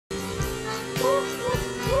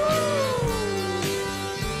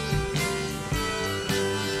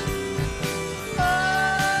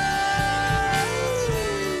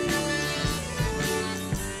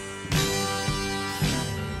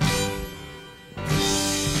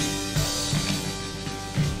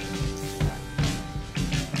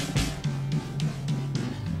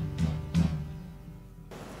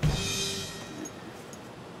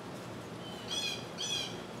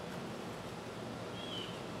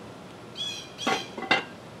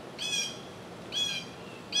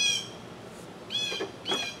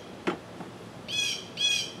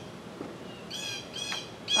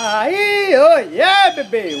Aieee, oh yeah,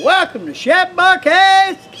 baby. Welcome to Chef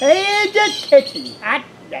Bourque's Cajun Kitchen. Hot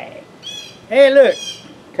day. Hey, look.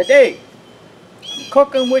 Today, I'm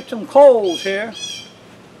cooking with some coals here.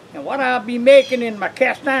 And what I'll be making in my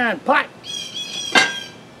cast iron pot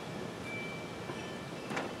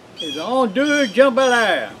is Andouille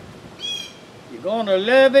Jambalaya. You're gonna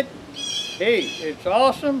love it. Hey, it's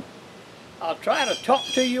awesome. I'll try to talk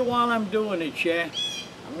to you while I'm doing it, Chef.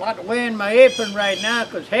 I'm not wearing my apron right now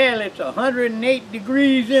because hell, it's 108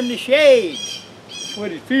 degrees in the shade. That's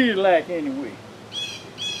what it feels like anyway.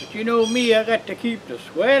 But you know me, I got to keep the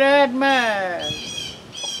sweat out my eyes.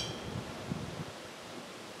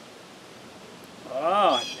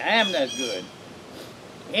 Oh, damn, that's good.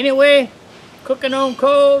 Anyway, cooking on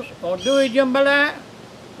coals, Andouille Jambalaya.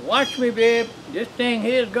 Watch me, babe. This thing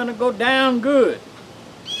here is gonna go down good.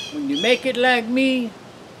 When you make it like me,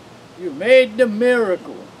 you made the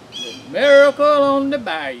miracle. The miracle on the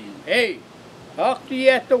bayou. Hey, talk to you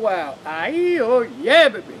at the while. Aieee, oh yeah,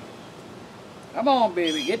 baby. Come on,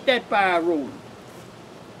 baby, get that fire rolling.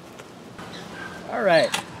 All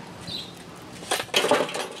right.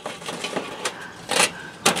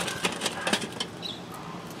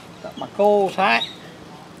 Got my coals hot.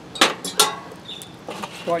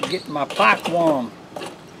 Start getting my pot warm.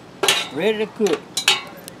 Ready to cook.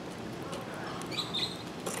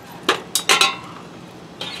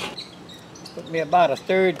 Put me about a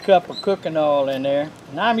 1/3 cup of cooking oil in there.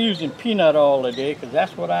 And I'm using peanut oil today because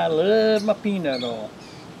that's what I love, my peanut oil.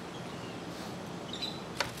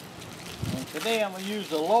 And today I'm going to use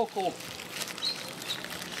the local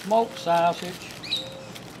smoked sausage.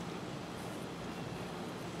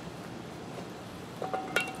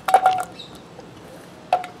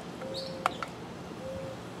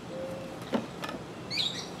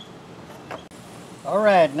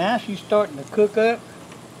 Alright, now she's starting to cook up.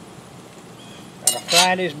 Gotta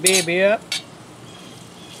fry this baby up.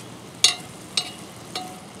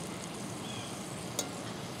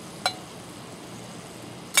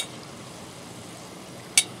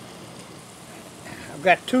 I've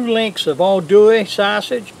got 2 links of Andouille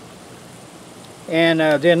sausage, and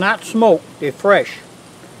they're not smoked, they're fresh.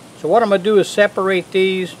 So what I'm going to do is separate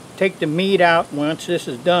these, take the meat out once this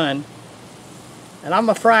is done, and I'm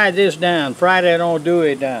going to fry this down, fry that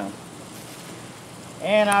Andouille down.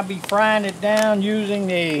 And I'll be frying it down using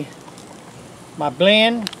my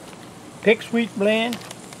blend, Pick Sweet blend.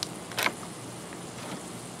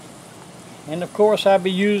 And of course I'll be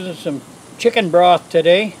using some chicken broth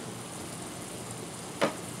today.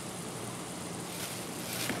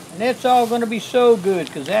 And it's all going to be so good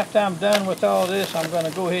because after I'm done with all this, I'm going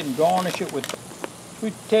to go ahead and garnish it with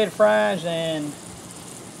sweet potato fries and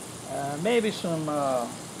maybe some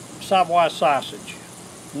Savoy sausage.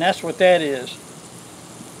 And that's what that is.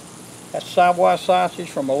 That's Savoy sausage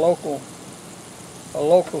from a local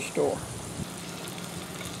store.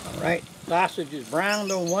 Alright, sausage is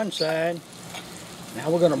browned on one side. Now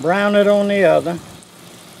we're going to brown it on the other.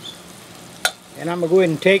 And I'm going to go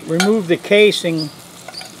ahead and remove the casing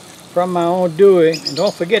from my Andouille. And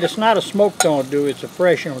don't forget, it's not a smoked Andouille, it's a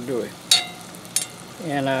fresh Andouille.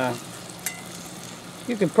 And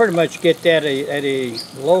you can pretty much get that at a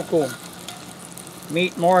local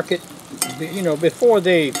meat market, you know, before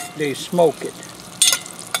they smoke it.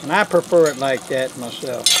 And I prefer it like that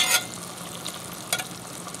myself.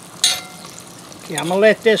 Okay, I'm gonna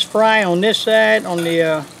let this fry on this side,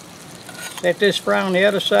 let this fry on the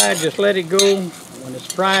other side, just let it go. When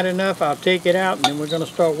it's fried enough, I'll take it out and then we're gonna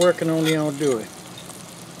start working on the Andouille.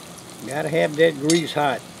 Gotta have that grease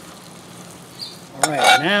hot.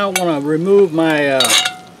 Alright, now I wanna remove my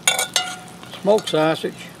smoked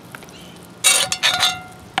sausage.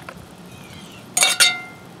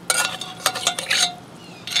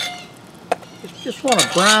 Just want to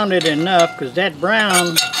brown it enough because that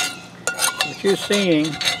brown that you're seeing,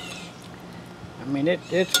 I mean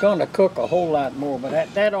it's going to cook a whole lot more,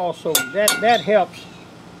 but that also helps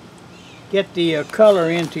get the color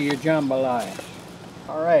into your jambalaya.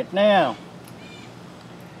 All right, now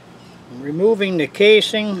I'm removing the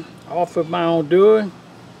casing off of my andouille.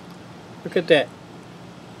 Look at that.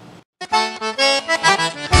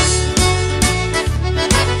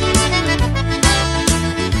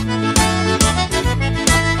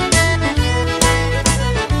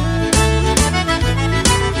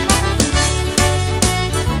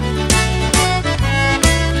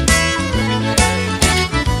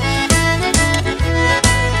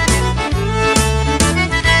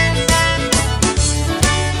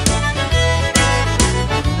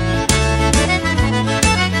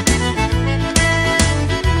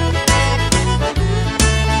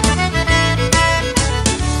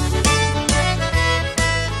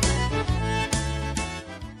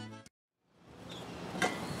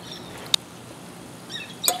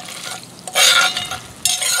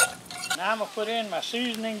 Now I'm going to put in my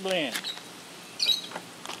seasoning blend.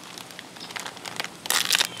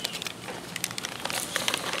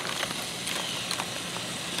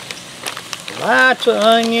 Lots of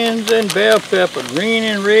onions and bell pepper, green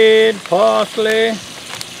and red, parsley,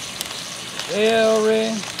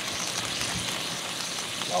 celery.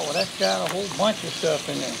 Oh, that's got a whole bunch of stuff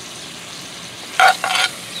in there.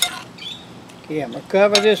 Okay, I'm going to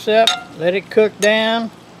cover this up, let it cook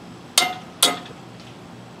down.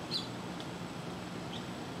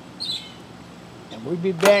 We'll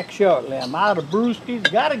be back shortly. I'm out of brewskis.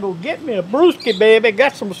 Gotta go get me a brewski, baby.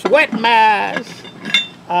 Got some sweat in my eyes.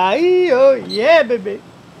 Aieee, oh yeah, baby.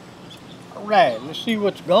 Alright, let's see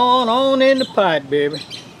what's going on in the pot, baby.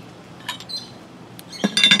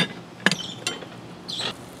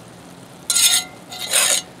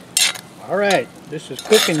 Alright, this is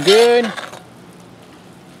cooking good.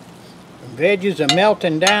 The veggies are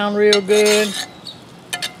melting down real good.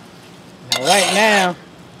 Now, right now,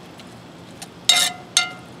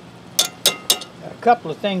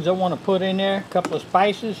 couple of things I want to put in there, a couple of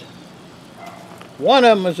spices. One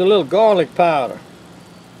of them is a little garlic powder.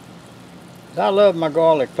 I love my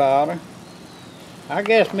garlic powder. I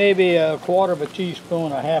guess maybe a quarter of a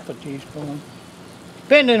teaspoon or half a teaspoon,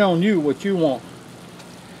 depending on you, what you want.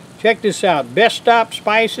 Check this out, Best Stop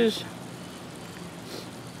spices,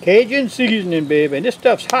 Cajun seasoning, baby, and this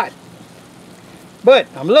stuff's hot. But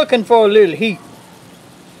I'm looking for a little heat.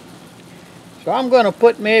 So I'm going to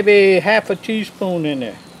put maybe half a teaspoon in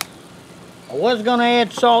there. I was going to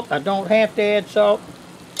add salt. I don't have to add salt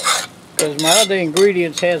because my other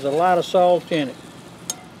ingredients has a lot of salt in it.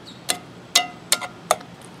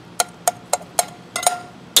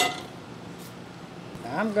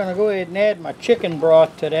 Now I'm going to go ahead and add my chicken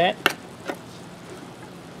broth to that.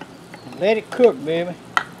 And let it cook, baby.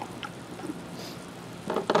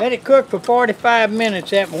 Let it cook for 45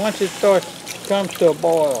 minutes once it comes to a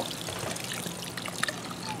boil.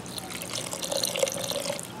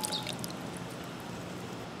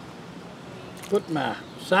 Put my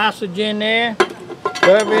sausage in there,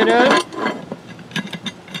 cover it up,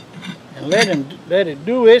 and let it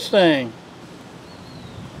do its thing.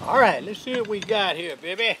 All right, let's see what we got here,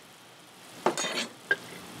 baby.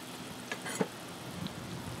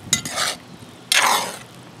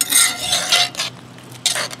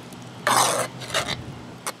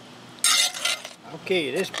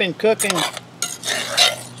 Okay, this has been cooking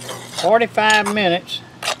 45 minutes.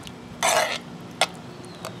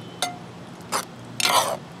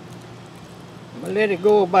 Let it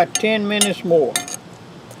go about 10 minutes more.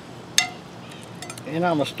 And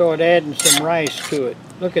I'm going to start adding some rice to it.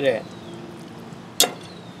 Look at that.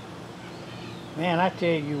 Man, I tell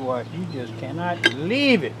you what, you just cannot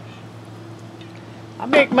believe it. I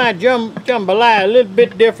make my jambalaya a little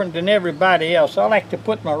bit different than everybody else. I like to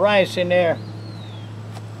put my rice in there,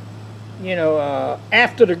 you know,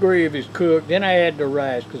 after the gravy is cooked. Then I add the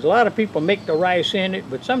rice. Because a lot of people make the rice in it,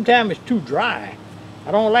 but sometimes it's too dry. I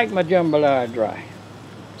don't like my jambalaya dry.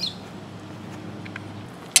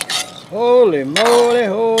 Holy moly,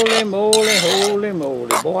 holy moly, holy moly.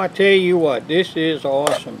 Boy, I tell you what, this is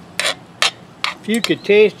awesome. If you could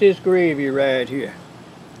taste this gravy right here.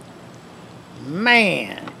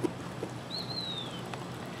 Man.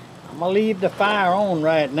 I'm going to leave the fire on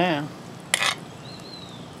right now.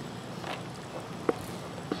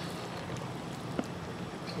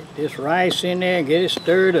 Get this rice in there and get it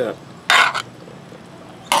stirred up.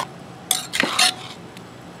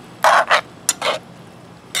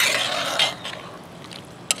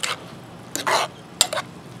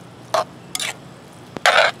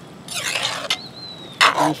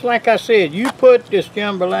 And it's like I said, you put this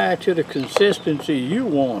jambalaya to the consistency you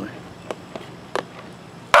want it.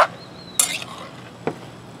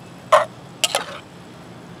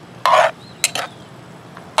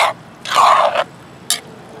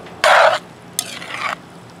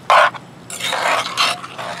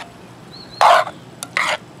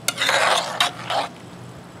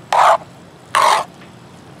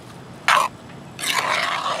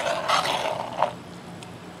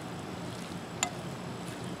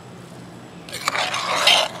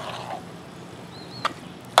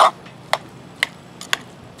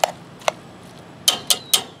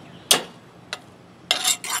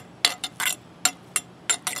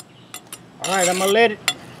 Alright, I'm gonna let it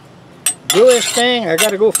do its thing. I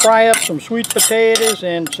gotta go fry up some sweet potatoes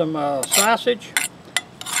and some sausage.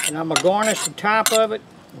 And I'm gonna garnish the top of it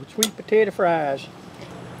with sweet potato fries.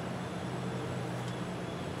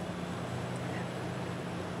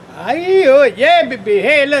 Aieee, yeah, baby.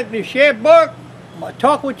 Hey, look, this Chef Bourque. I'm gonna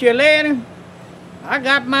talk with you later. I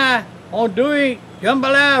got my Andouille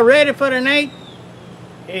Jambalaya ready for the night.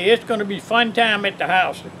 Hey, it's gonna be fun time at the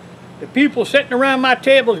house. The people sitting around my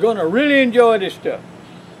table is gonna really enjoy this stuff.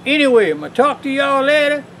 Anyway, I'm gonna talk to y'all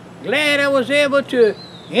later. Glad I was able to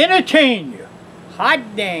entertain you.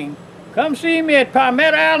 Hot dang. Come see me at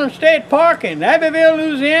Palmetto Island State Park in Abbeville,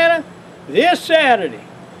 Louisiana this Saturday.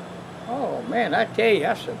 Oh man, I tell you,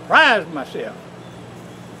 I surprised myself.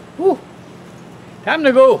 Whew. Time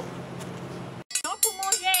to go.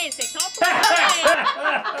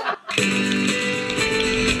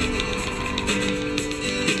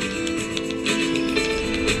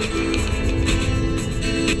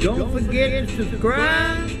 Don't forget to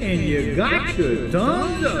subscribe, and you got the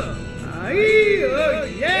thumbs up.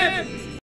 Aieee, yes!